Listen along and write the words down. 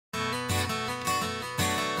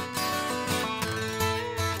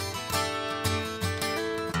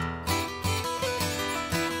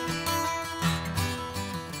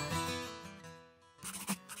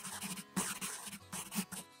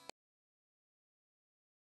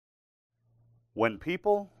When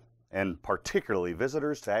people, and particularly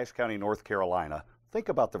visitors to Ashe County, North Carolina, think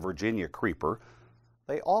about the Virginia creeper,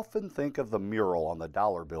 they often think of the mural on the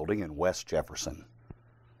Dollar Building in West Jefferson.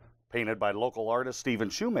 Painted by local artist Stephen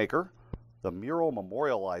Shoemaker, the mural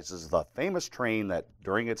memorializes the famous train that,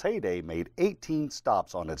 during its heyday, made 18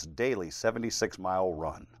 stops on its daily 76-mile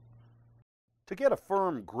run. To get a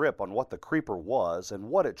firm grip on what the creeper was and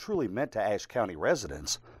what it truly meant to Ashe County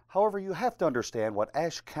residents, however, you have to understand what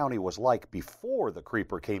Ashe County was like before the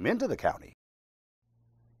creeper came into the county.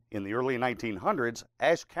 In the early 1900s,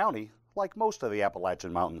 Ashe County, like most of the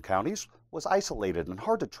Appalachian Mountain counties, was isolated and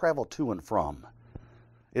hard to travel to and from.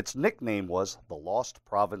 Its nickname was the Lost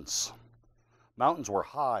Province. Mountains were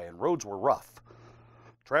high and roads were rough.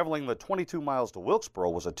 Traveling the 22 miles to Wilkesboro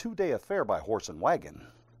was a 2-day affair by horse and wagon.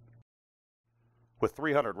 With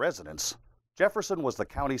 300 residents, Jefferson was the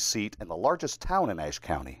county seat and the largest town in Ashe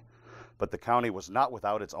County, but the county was not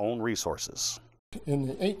without its own resources. In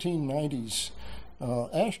the 1890s,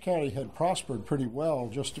 Ashe County had prospered pretty well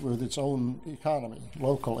just with its own economy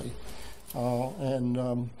locally.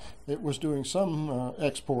 It was doing some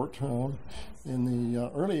export. In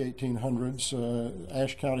the early 1800s,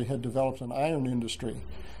 Ashe County had developed an iron industry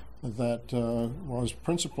that was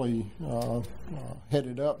principally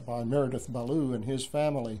headed up by Meredith Ballou and his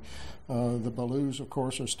family. The Ballous, of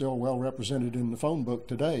course, are still well represented in the phone book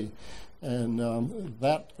today. And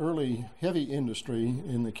that early heavy industry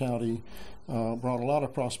in the county brought a lot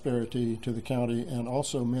of prosperity to the county and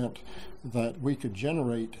also meant that we could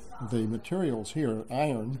generate the materials here,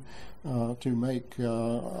 iron, to make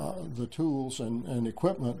the tools and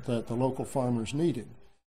equipment that the local farmers needed.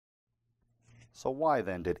 So why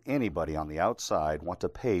then did anybody on the outside want to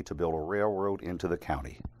pay to build a railroad into the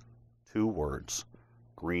county? 2 words: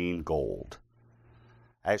 green gold.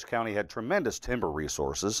 Ashe County had tremendous timber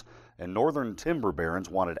resources, and northern timber barons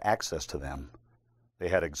wanted access to them. They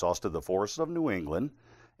had exhausted the forests of New England,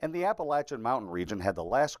 and the Appalachian Mountain region had the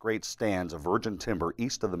last great stands of virgin timber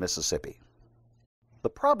east of the Mississippi. The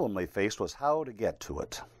problem they faced was how to get to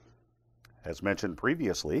it. As mentioned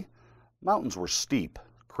previously, mountains were steep,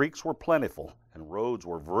 creeks were plentiful, and roads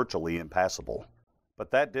were virtually impassable. But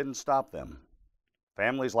that didn't stop them.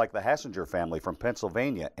 Families like the Hassinger family from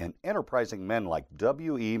Pennsylvania and enterprising men like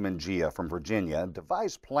W.E. Mangia from Virginia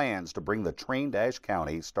devised plans to bring the train to Ashe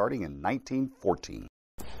County starting in 1914.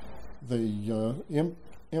 The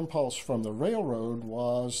impulse from the railroad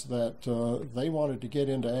was that they wanted to get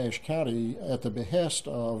into Ashe County at the behest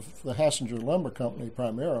of the Hassinger Lumber Company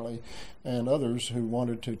primarily, and others who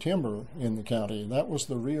wanted to timber in the county. That was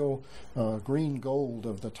the real green gold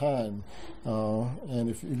of the time. And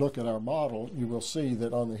if you look at our model, you will see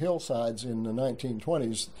that on the hillsides in the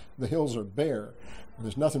 1920s, the hills are bare.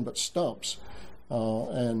 There's nothing but stumps.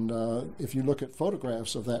 If you look at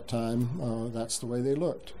photographs of that time, that's the way they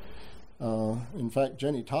looked. In fact,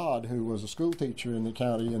 Jenny Todd, who was a school teacher in the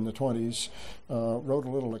county in the 20s, wrote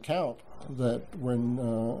a little account that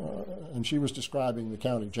and she was describing the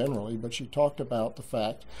county generally, but she talked about the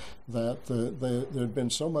fact that there had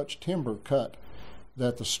been so much timber cut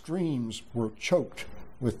that the streams were choked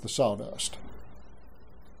with the sawdust.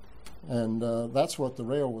 And that's what the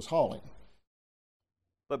rail was hauling.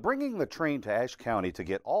 But bringing the train to Ashe County to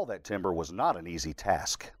get all that timber was not an easy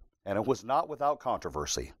task, and it was not without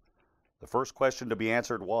controversy. The first question to be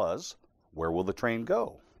answered was, where will the train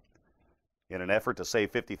go? In an effort to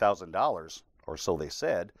save $50,000, or so they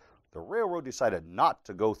said, the railroad decided not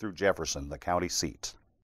to go through Jefferson, the county seat.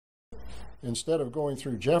 Instead of going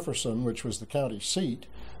through Jefferson, which was the county seat,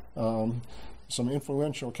 some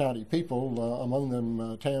influential county people, among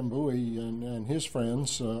them Tam Bowie and his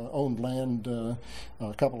friends, owned land a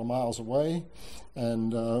couple of miles away.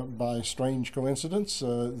 And by strange coincidence,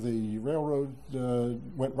 the railroad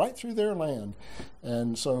went right through their land.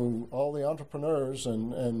 And so all the entrepreneurs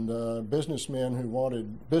and businessmen who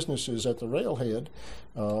wanted businesses at the railhead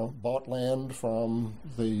bought land from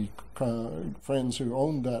the friends who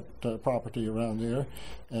owned that property around there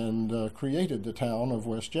and created the town of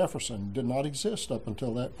West Jefferson. It did not exist up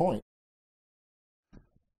until that point.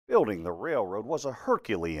 Building the railroad was a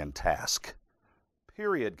Herculean task.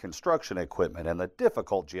 Period construction equipment and the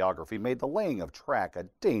difficult geography made the laying of track a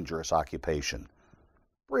dangerous occupation.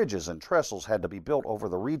 Bridges and trestles had to be built over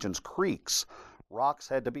the region's creeks, rocks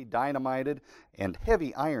had to be dynamited, and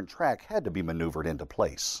heavy iron track had to be maneuvered into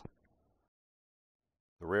place.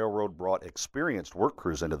 The railroad brought experienced work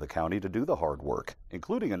crews into the county to do the hard work,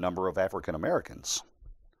 including a number of African Americans.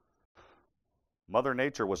 Mother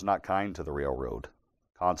Nature was not kind to the railroad.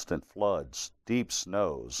 Constant floods, deep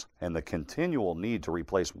snows, and the continual need to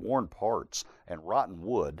replace worn parts and rotten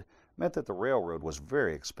wood meant that the railroad was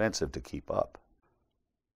very expensive to keep up.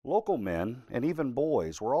 Local men and even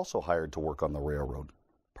boys were also hired to work on the railroad,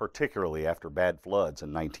 particularly after bad floods in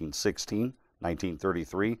 1916,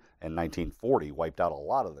 1933, and 1940 wiped out a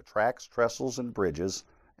lot of the tracks, trestles, and bridges,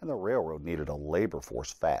 and the railroad needed a labor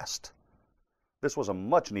force fast. This was a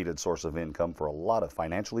much-needed source of income for a lot of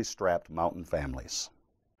financially strapped mountain families.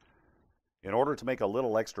 In order to make a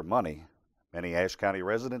little extra money, many Ashe County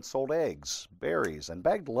residents sold eggs, berries, and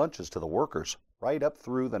bagged lunches to the workers right up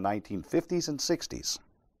through the 1950s and 60s.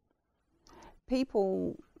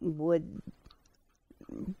 People would,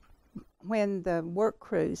 when the work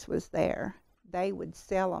crews was there, they would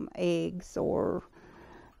sell them eggs or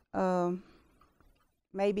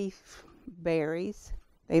maybe berries.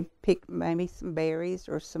 They picked maybe some berries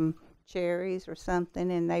or some cherries or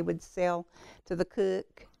something, and they would sell to the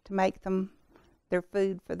cook to make them their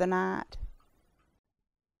food for the night.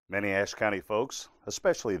 Many Ashe County folks,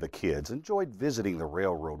 especially the kids, enjoyed visiting the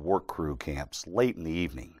railroad work crew camps late in the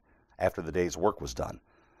evening after the day's work was done.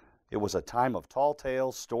 It was a time of tall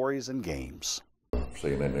tales, stories, and games.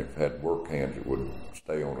 Seeing that they've had work hands that would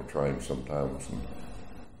stay on a train sometimes and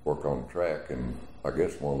work on the track, and I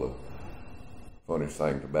guess one of the funniest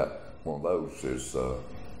things about one of those is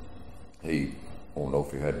I don't know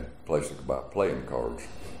if he had a place to buy playing cards,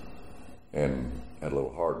 and had a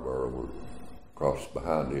little hardware over across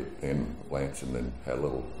behind it in Lansing, and had a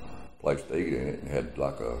little place to eat in it, and had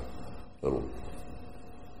like a little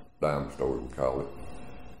dime store, we call it.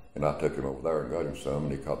 And I took him over there and got him some,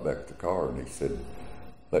 and he got back to the car and he said,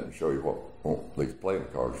 "Let me show you what I want these playing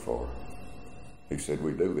cards for." He said,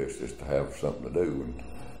 "We do this just to have something to do and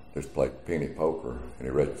just play penny poker." And he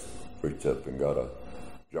reached up and got a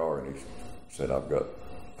jar, and he said, "I've got,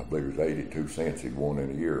 I believe it was 82 cents he'd won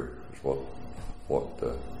in a year." Is what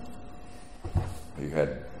he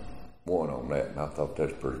had won on that, and I thought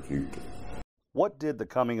that's pretty cute. What did the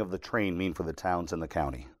coming of the train mean for the towns in the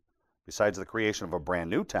county? Besides the creation of a brand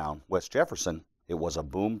new town, West Jefferson, it was a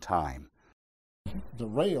boom time. The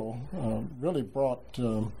rail really brought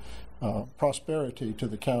prosperity to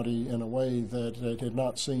the county in a way that it had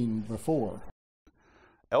not seen before.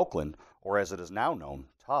 Elkland, or as it is now known,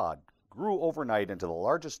 Todd, grew overnight into the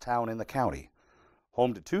largest town in the county.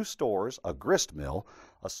 Home to 2 stores, a grist mill,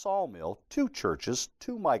 a sawmill, 2 churches,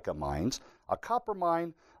 2 mica mines, a copper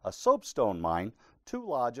mine, a soapstone mine, 2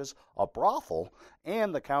 lodges, a brothel,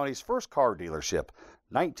 and the county's first car dealership.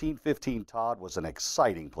 1915 Todd was an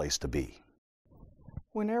exciting place to be.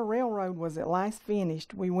 When our railroad was at last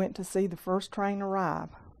finished, we went to see the first train arrive.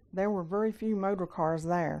 There were very few motor cars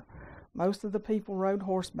there. Most of the people rode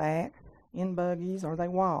horseback, in buggies, or they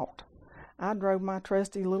walked. I drove my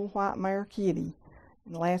trusty little white mare Kitty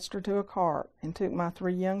and latched her to a cart and took my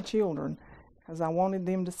 3 young children because I wanted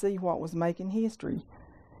them to see what was making history.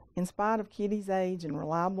 In spite of Kitty's age and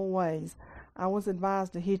reliable ways, I was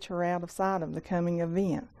advised to hitch her out of sight of the coming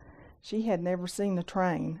event. She had never seen a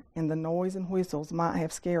train, and the noise and whistles might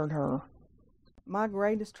have scared her. My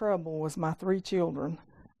greatest trouble was my 3 children.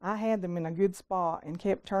 I had them in a good spot and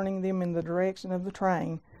kept turning them in the direction of the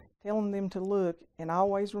train, telling them to look and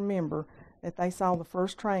always remember that they saw the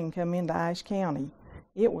first train come into Ashe County.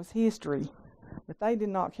 It was history, but they did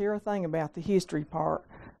not care a thing about the history part.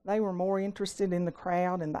 They were more interested in the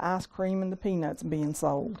crowd and the ice cream and the peanuts being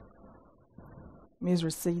sold.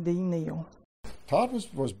 Mrs. C.D. Neal. Todd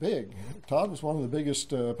was big. Todd was one of the biggest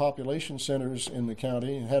population centers in the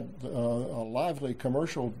county and had a lively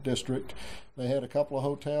commercial district. They had a couple of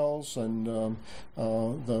hotels and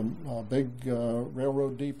the big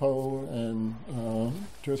railroad depot and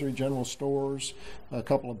 2 or 3 general stores, a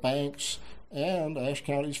couple of banks, and Ashe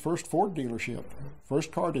County's first Ford dealership.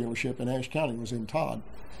 First car dealership in Ashe County was in Todd.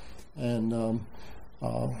 And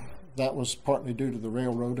that was partly due to the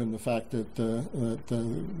railroad and the fact that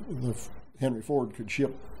the Henry Ford could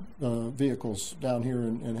ship vehicles down here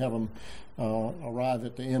and have them arrive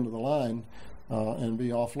at the end of the line and be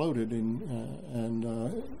offloaded.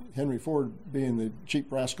 And Henry Ford, being the cheap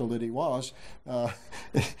rascal that he was,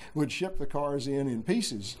 would ship the cars in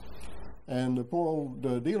pieces. And the poor old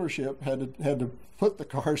dealership had to put the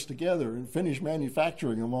cars together and finish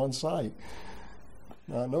manufacturing them on site.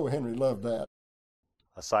 I know Henry loved that.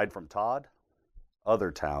 Aside from Todd,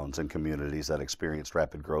 other towns and communities that experienced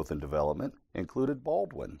rapid growth and development included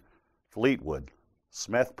Baldwin, Fleetwood,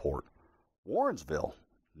 Smethport, Warrensville,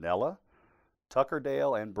 Nella,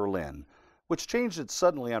 Tuckerdale, and Berlin, which changed its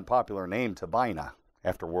suddenly unpopular name to Bina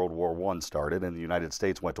after World War I started and the United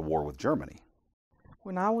States went to war with Germany.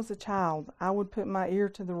 When I was a child, I would put my ear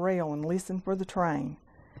to the rail and listen for the train.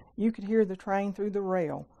 You could hear the train through the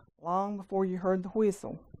rail long before you heard the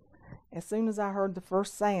whistle. As soon as I heard the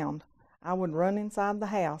first sound, I would run inside the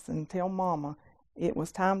house and tell Mama it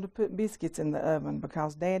was time to put biscuits in the oven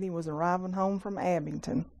because Daddy was arriving home from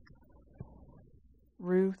Abington.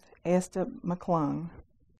 Ruth Esther McClung.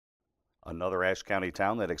 Another Ashe County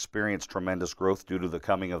town that experienced tremendous growth due to the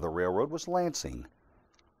coming of the railroad was Lansing.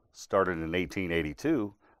 Started in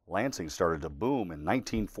 1882, Lansing started to boom in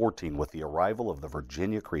 1914 with the arrival of the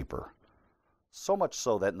Virginia creeper. So much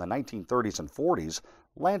so that in the 1930s and 40s,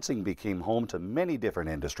 Lansing became home to many different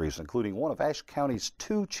industries, including one of Ashe County's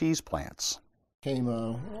 2 cheese plants. Became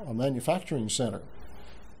a manufacturing center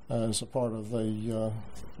as a part of the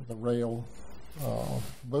rail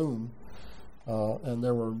boom. And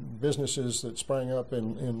there were businesses that sprang up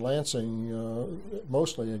in Lansing,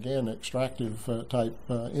 mostly, again, extractive type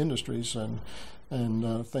industries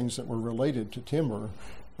and things that were related to timber.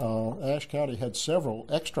 Ashe County had several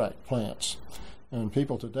extract plants. And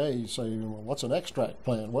people today say, well, what's an extract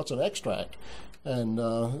plant? What's an extract? And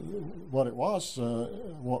what it was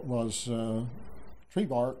tree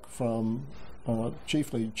bark from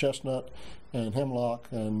chiefly chestnut and hemlock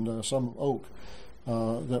and some oak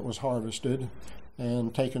that was harvested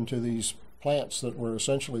and taken to these plants that were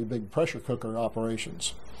essentially big pressure cooker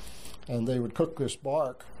operations. And they would cook this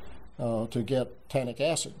bark to get tannic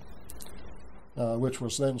acid, which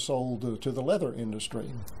was then sold to the leather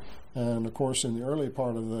industry. And of course, in the early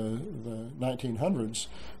part of the 1900s,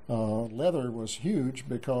 leather was huge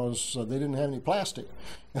because they didn't have any plastic.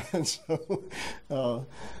 And so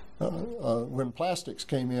when plastics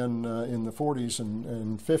came in the 40s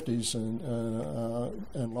and 50s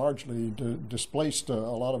and largely displaced a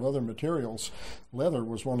lot of other materials, leather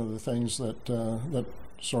was one of the things that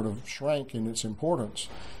sort of shrank in its importance.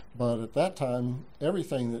 But at that time,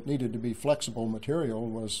 everything that needed to be flexible material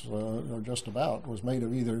was, or just about, was made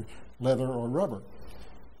of either leather or rubber.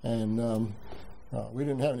 And we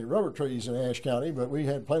didn't have any rubber trees in Ashe County, but we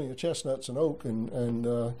had plenty of chestnuts and oak,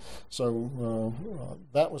 and so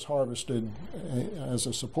that was harvested as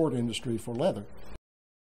a support industry for leather.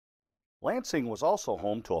 Lansing was also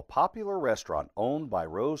home to a popular restaurant owned by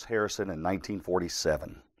Rose Harrison in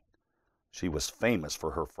 1947. She was famous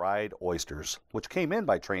for her fried oysters, which came in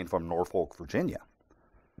by train from Norfolk, Virginia.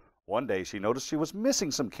 One day she noticed she was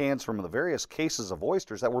missing some cans from the various cases of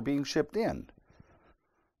oysters that were being shipped in.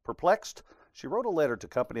 Perplexed, she wrote a letter to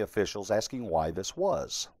company officials asking why this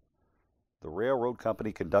was. The railroad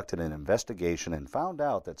company conducted an investigation and found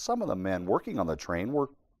out that some of the men working on the train were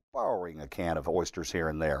borrowing a can of oysters here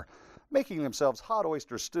and there, making themselves hot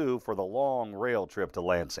oyster stew for the long rail trip to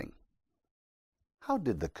Lansing. How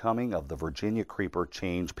did the coming of the Virginia creeper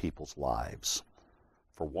change people's lives?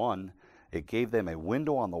 For one, it gave them a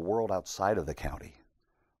window on the world outside of the county.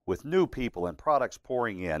 With new people and products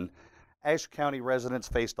pouring in, Ashe County residents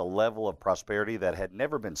faced a level of prosperity that had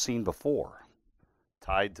never been seen before.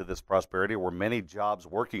 Tied to this prosperity were many jobs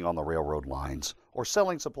working on the railroad lines or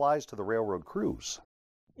selling supplies to the railroad crews.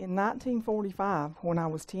 In 1945, when I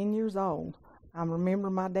was 10 years old, I remember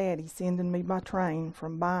my daddy sending me by train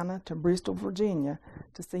from Bina to Bristol, Virginia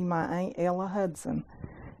to see my Aunt Ella Hudson.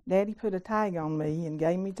 Daddy put a tag on me and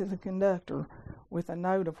gave me to the conductor with a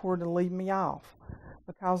note of where to leave me off.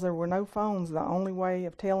 Because there were no phones, the only way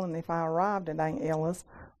of telling if I arrived at Aunt Ella's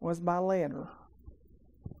was by letter.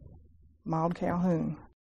 Maud Calhoun.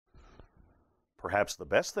 Perhaps the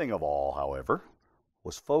best thing of all, however,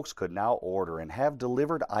 was folks could now order and have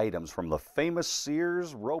delivered items from the famous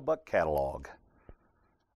Sears Roebuck catalog.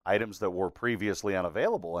 Items that were previously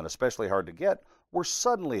unavailable and especially hard to get were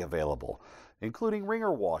suddenly available, including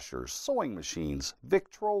wringer washers, sewing machines,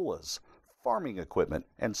 Victrolas, farming equipment,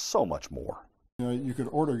 and so much more. You could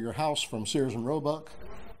order your house from Sears and Roebuck.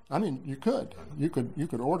 I mean, you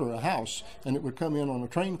could order a house and it would come in on a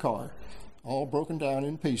train car, all broken down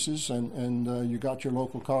in pieces, and you got your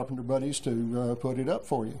local carpenter buddies to put it up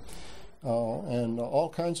for you. And all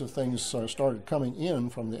kinds of things started coming in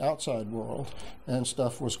from the outside world, and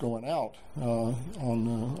stuff was going out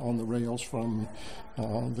on the rails from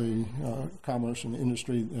the commerce and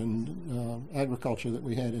industry and agriculture that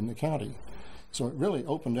we had in the county. So it really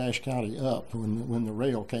opened Ashe County up when the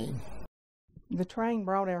rail came. The train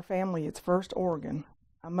brought our family its first organ,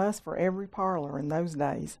 a must for every parlor in those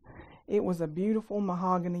days. It was a beautiful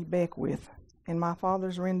mahogany Beckwith, and my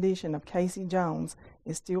father's rendition of Casey Jones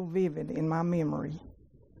is still vivid in my memory.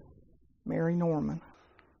 Mary Norman.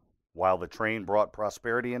 While the train brought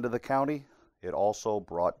prosperity into the county, it also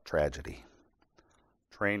brought tragedy.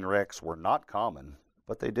 Train wrecks were not common,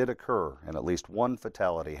 but they did occur, and at least one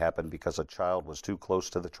fatality happened because a child was too close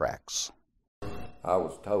to the tracks. I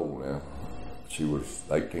was told now, she was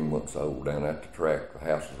 18 months old down at the track. The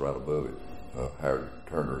house is right above it, Howard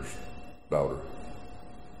Turner's daughter.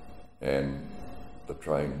 and the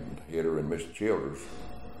train hit her, and Miss Childers,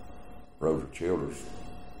 Rosa Childers,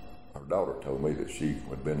 her daughter told me that she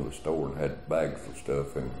had been to the store and had bags of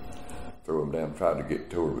stuff and threw them down, tried to get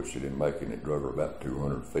to her, but she didn't make it, and it drug her about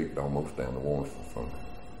 200 feet, almost down to Warrensville from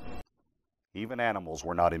her. Even animals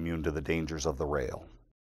were not immune to the dangers of the rail.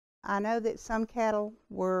 I know that some cattle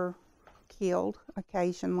were killed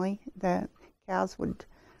occasionally. The cows would,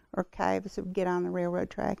 or calves would get on the railroad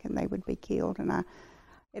track and they would be killed, and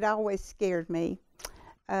it always scared me.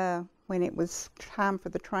 When it was time for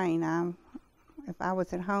the train, if I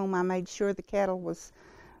was at home, I made sure the cattle was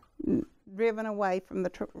driven away from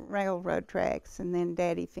the railroad tracks, and then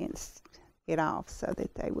Daddy fenced it off so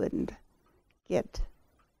that they wouldn't get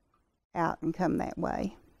out and come that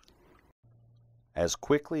way. As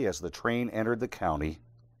quickly as the train entered the county,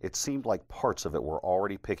 it seemed like parts of it were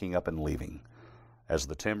already picking up and leaving, as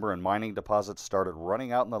the timber and mining deposits started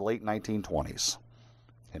running out in the late 1920s.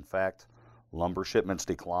 In fact, lumber shipments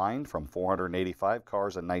declined from 485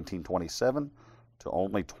 cars in 1927 to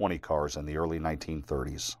only 20 cars in the early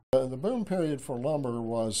 1930s. The boom period for lumber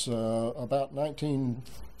was about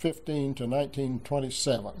 1915 to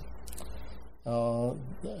 1927.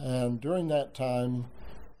 And during that time,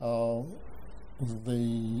 the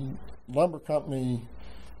lumber company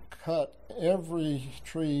cut every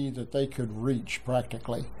tree that they could reach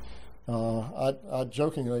practically. I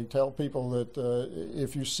jokingly tell people that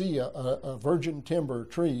if you see a virgin timber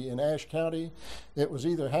tree in Ashe County, it was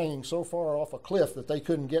either hanging so far off a cliff that they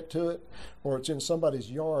couldn't get to it, or it's in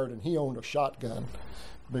somebody's yard and he owned a shotgun.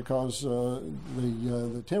 Because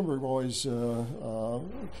the timber boys,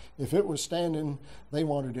 if it was standing, they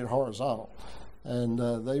wanted it horizontal. And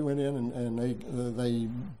they went in and they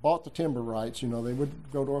bought the timber rights. You know, they would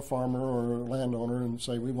go to a farmer or a landowner and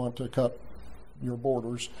say, we want to cut your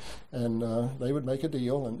borders, and they would make a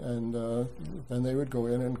deal, and then they would go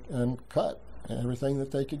in and cut everything that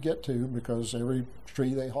they could get to, because every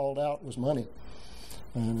tree they hauled out was money.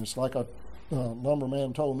 And it's like a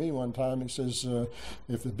lumberman told me one time, he says,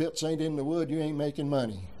 if the bits ain't in the wood, you ain't making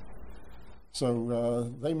money.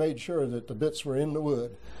 So they made sure that the bits were in the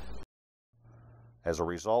wood. As a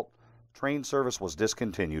result, train service was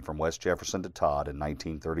discontinued from West Jefferson to Todd in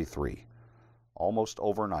 1933. Almost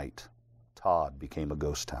overnight, Todd became a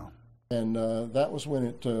ghost town. And that was when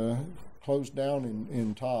it closed down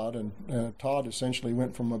in Todd, and Todd essentially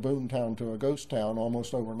went from a boom town to a ghost town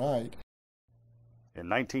almost overnight. In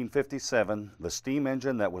 1957, the steam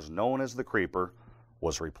engine that was known as the Creeper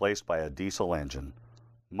was replaced by a diesel engine,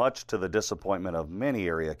 much to the disappointment of many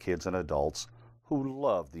area kids and adults who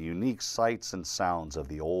loved the unique sights and sounds of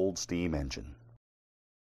the old steam engine.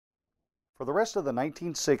 For the rest of the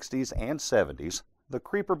 1960s and 70s, the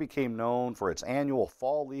Creeper became known for its annual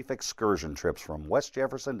fall leaf excursion trips from West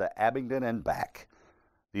Jefferson to Abingdon and back.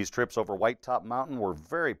 These trips over White Top Mountain were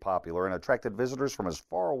very popular and attracted visitors from as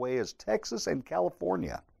far away as Texas and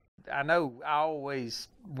California. I know I always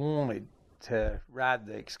wanted to ride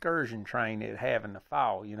the excursion train they'd have in the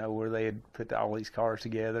fall, you know, where they'd put all these cars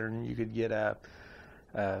together and you could get a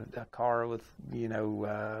car with, you know,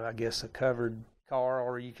 I guess a covered car,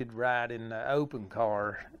 or you could ride in the open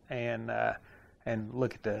car and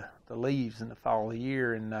look at the leaves in the fall of the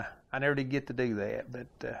year. And I never did get to do that, but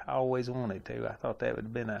I always wanted to. I thought that would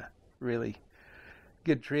have been a really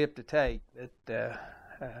good trip to take, but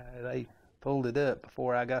they pulled it up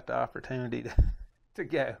before I got the opportunity to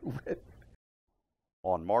go.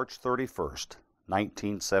 On March 31st,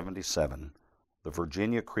 1977, the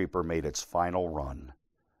Virginia Creeper made its final run.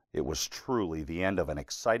 It was truly the end of an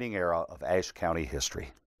exciting era of Ashe County history.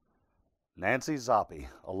 Nancy Zoppi,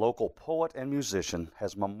 a local poet and musician,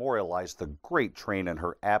 has memorialized the great train in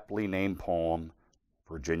her aptly named poem,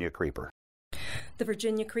 Virginia Creeper. The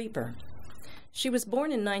Virginia Creeper. She was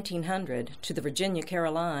born in 1900 to the Virginia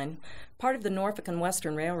Caroline, part of the Norfolk and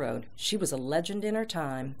Western Railroad. She was a legend in her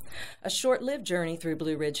time. A short-lived journey through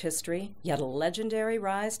Blue Ridge history, yet a legendary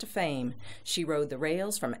rise to fame. She rode the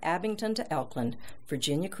rails from Abington to Elkland.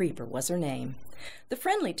 Virginia Creeper was her name. The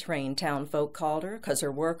friendly train town folk called her 'cause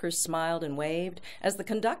her workers smiled and waved as the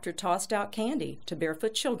conductor tossed out candy to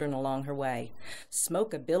barefoot children along her way.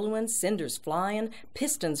 Smoke a-billowing, cinders flying,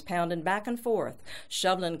 pistons pounding back and forth.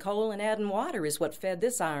 Shoveling coal and adding water is what fed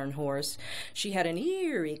this iron horse. She had an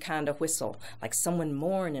eerie kind of whistle, like someone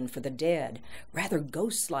mourning for the dead, rather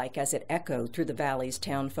ghost-like as it echoed through the valleys,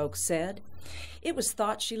 town folks said. It was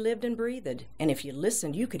thought she lived and breathed, and if you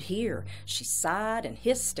listened, you could hear. She sighed and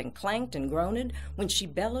hissed and clanked and groaned when she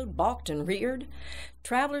bellowed, balked, and reared.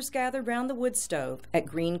 Travelers gathered round the wood stove at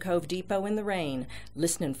Green Cove Depot in the rain,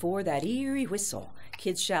 listening for that eerie whistle.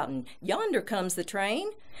 Kids shouting, "Yonder comes the train!"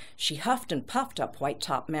 She huffed and puffed up White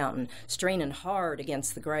Top Mountain, straining hard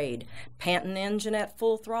against the grade. Panting engine at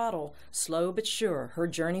full throttle, slow but sure, her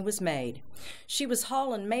journey was made. She was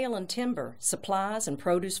hauling mail and timber, supplies and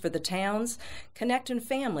produce for the towns, connecting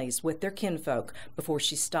families with their kinfolk before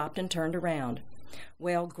she stopped and turned around.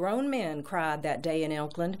 Well, grown men cried that day in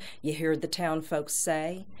Elkland, you heard the town folks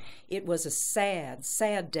say. It was a sad,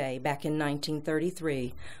 sad day back in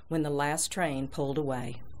 1933 when the last train pulled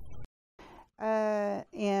away.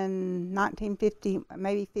 In 1950,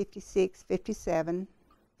 maybe 56, 57,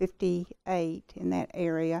 58, in that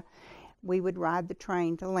area, we would ride the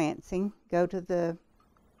train to Lansing, go to the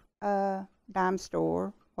dime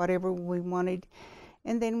store, whatever we wanted,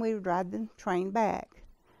 and then we would ride the train back.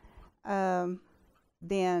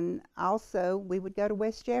 Then also we would go to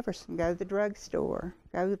West Jefferson, go to the drugstore,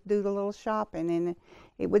 go do the little shopping, and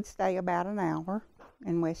it would stay about an hour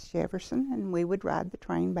in West Jefferson, and we would ride the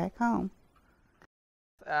train back home.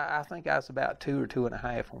 I think I was about 2 or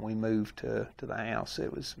 2.5 when we moved to the house.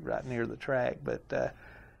 It was right near the track, but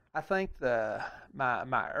I think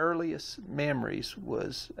my earliest memories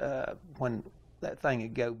was when that thing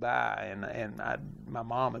would go by and my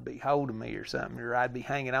mom would be holding me or something, or I'd be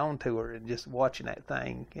hanging on to her and just watching that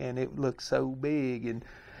thing, and it looked so big, and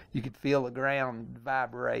you could feel the ground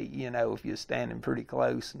vibrate, you know, if you're standing pretty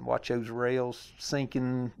close, and watch those rails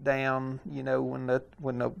sinking down, you know, when the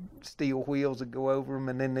steel wheels would go over them,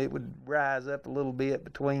 and then it would rise up a little bit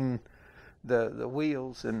between the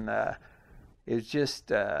wheels, and it was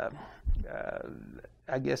just I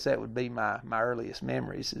guess that would be my earliest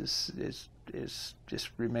memories is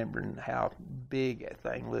just remembering how big that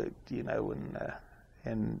thing looked, you know,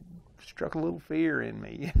 and struck a little fear in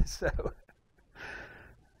me. So.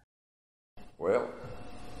 Well,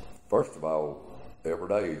 first of all, every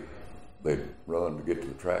day they'd run to get to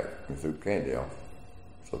the track and threw candy off.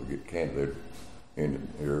 So to get candy,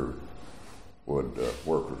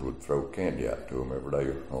 workers would throw candy out to them every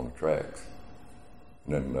day on the tracks.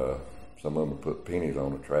 And then some of them would put pennies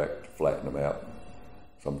on the track to flatten them out.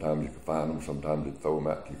 Sometimes you could find them, sometimes they'd throw them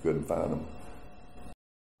out till you couldn't find them.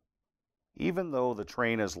 Even though the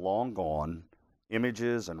train is long gone,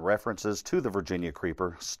 images and references to the Virginia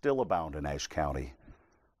Creeper still abound in Ashe County.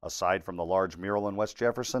 Aside from the large mural in West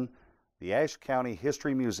Jefferson, the Ashe County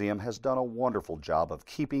History Museum has done a wonderful job of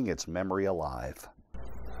keeping its memory alive.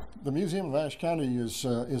 The Museum of Ashe County is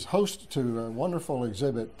host to a wonderful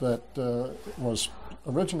exhibit that was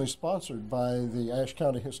originally sponsored by the Ashe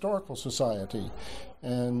County Historical Society,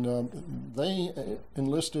 and they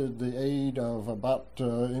enlisted the aid of about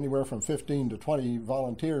anywhere from 15 to 20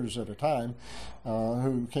 volunteers at a time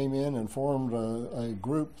who came in and formed a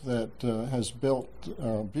group that has built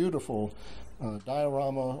beautiful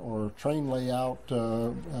diorama or train layout,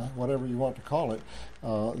 whatever you want to call it,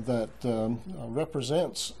 that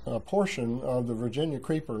represents a portion of the Virginia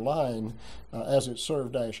Creeper line as it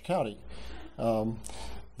served Ashe County.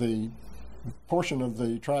 The portion of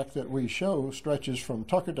the track that we show stretches from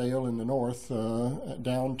Tuckerdale in the north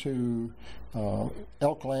down to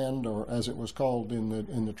Elkland, or as it was called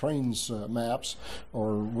in the train's maps,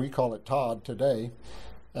 or we call it Todd today.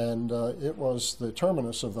 And it was the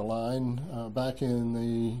terminus of the line back in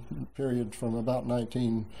the period from about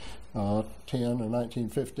 1910 or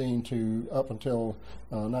 1915 to up until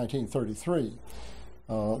 1933.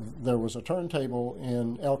 There was a turntable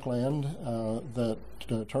in Elkland that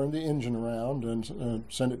turned the engine around and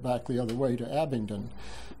sent it back the other way to Abingdon.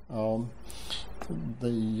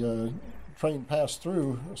 The train passed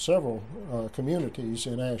through several communities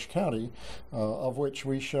in Ashe County, of which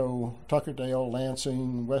we show Tuckerdale,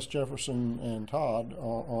 Lansing, West Jefferson, and Todd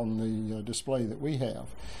on the display that we have.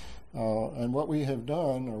 And what we have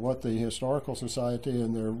done, or what the Historical Society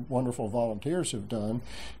and their wonderful volunteers have done,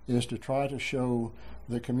 is to try to show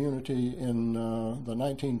the community in the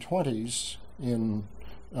 1920s in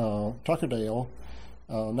Tuckerdale,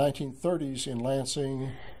 1930s in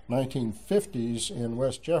Lansing, 1950s in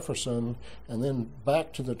West Jefferson, and then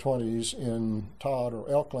back to the 20s in Todd or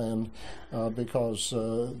Elkland, because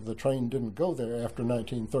the train didn't go there after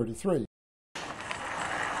 1933.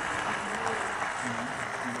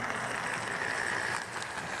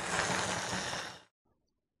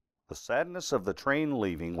 The sadness of the train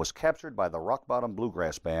leaving was captured by the Rock Bottom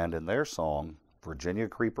Bluegrass Band in their song, Virginia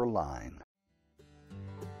Creeper Line.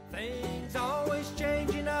 Things always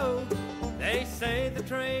change, you know. They say the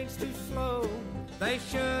train's too slow. They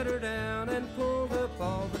shut her down and pulled up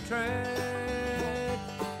all the track.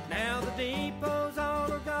 Now the depots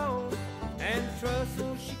all are gone, and the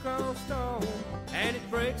trestle she crossed on, and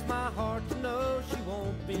it breaks my heart to know she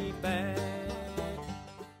won't be back.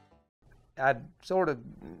 I sort of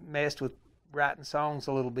messed with writing songs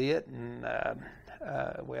a little bit, and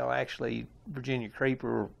well, actually, Virginia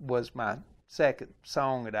Creeper was my second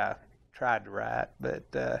song that I tried to write.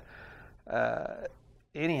 But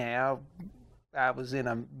anyhow, I was in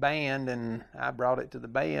a band, and I brought it to the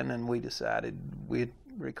band, and we decided we'd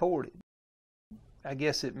record it. I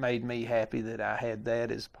guess it made me happy that I had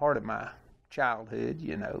that as part of my childhood,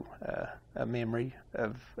 you know, a memory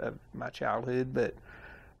of my childhood. But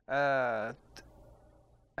I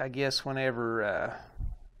guess when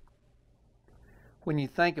you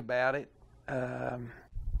think about it,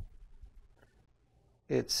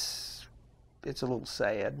 it's a little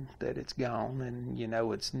sad that it's gone, and you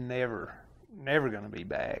know it's never going to be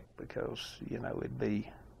back, because you know it'd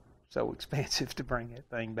be so expensive to bring that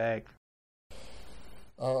thing back.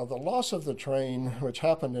 The loss of the train, which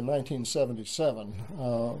happened in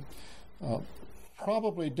 1977,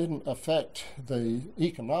 probably didn't affect the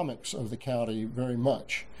economics of the county very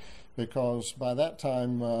much, because by that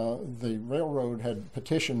time the railroad had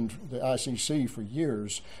petitioned the ICC for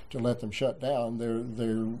years to let them shut down.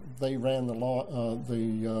 They ran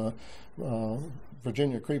the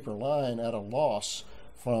Virginia Creeper line at a loss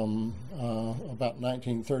from about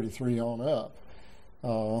 1933 on up,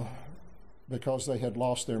 because they had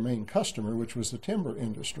lost their main customer, which was the timber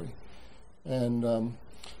industry. And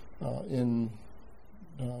in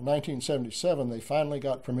 1977, they finally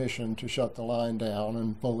got permission to shut the line down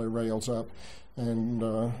and pull their rails up, and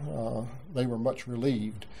they were much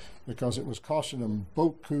relieved, because it was costing them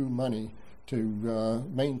beaucoup money to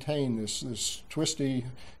maintain this twisty,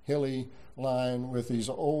 hilly line with these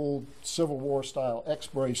old Civil War style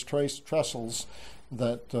X-brace trestles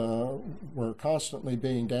that were constantly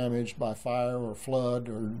being damaged by fire or flood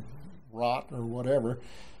or rot or whatever,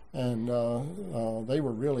 and they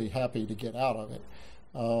were really happy to get out of it.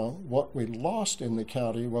 What we lost in the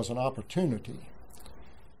county was an opportunity,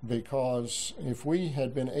 because if we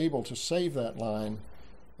had been able to save that line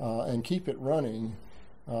and keep it running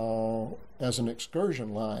as an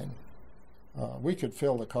excursion line, we could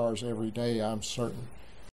fill the cars every day, I'm certain.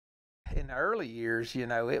 In the early years, you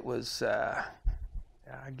know, it was, I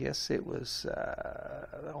guess it was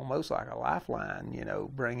almost like a lifeline, you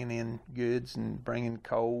know, bringing in goods and bringing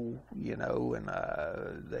coal, you know, and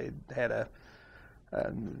they had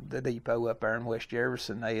the depot up there in West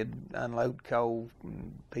Jefferson. They had unload coal,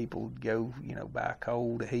 and people would go, you know, buy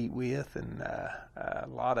coal to heat with, and a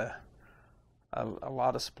lot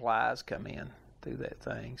of supplies come in through that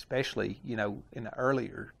thing, especially, you know, in the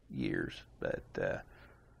earlier years. But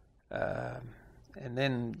and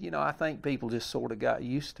then, you know, I think people just sort of got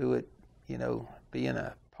used to it, you know, being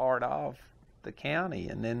a part of the county,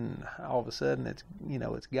 and then all of a sudden it's, you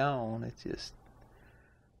know, it's gone. It's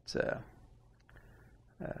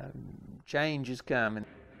change is coming.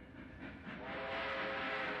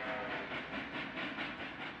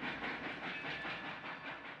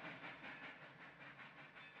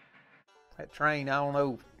 That train, I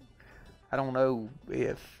don't know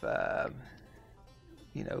if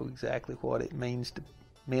you know exactly what it meant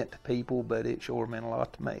to people, but it sure meant a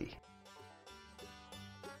lot to me.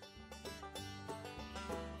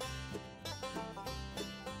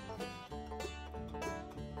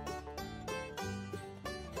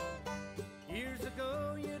 Years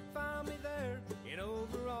ago you'd find me there in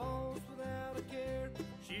overalls without a care,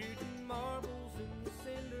 shooting marbles in the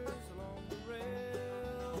cinders along the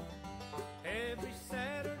rail. Every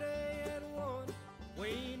Saturday at 1,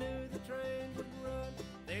 we knew the train would run.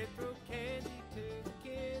 They'd throw candy to the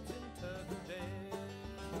kids in Tuckerdale.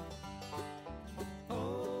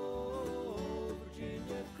 Oh,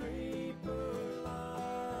 Virginia Creeper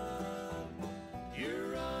line, you're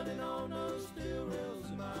running on those steel rails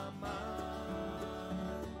in my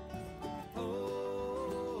mind.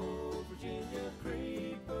 Oh, Virginia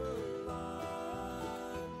Creeper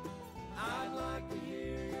line, I'd like to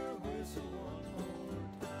hear your whistle one more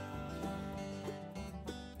time.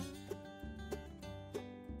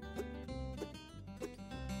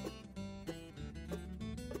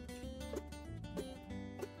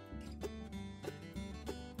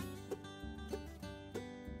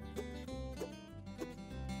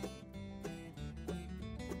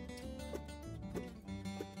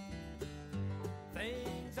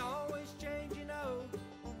 Things always change, you know.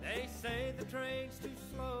 They say the train's too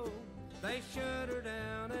slow. They shut her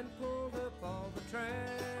down and pulled up all the track.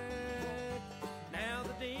 Now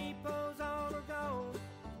the depots all are gone,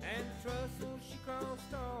 and trestle she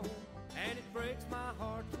crossed on, and it breaks my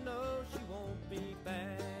heart to know she won't be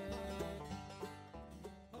back.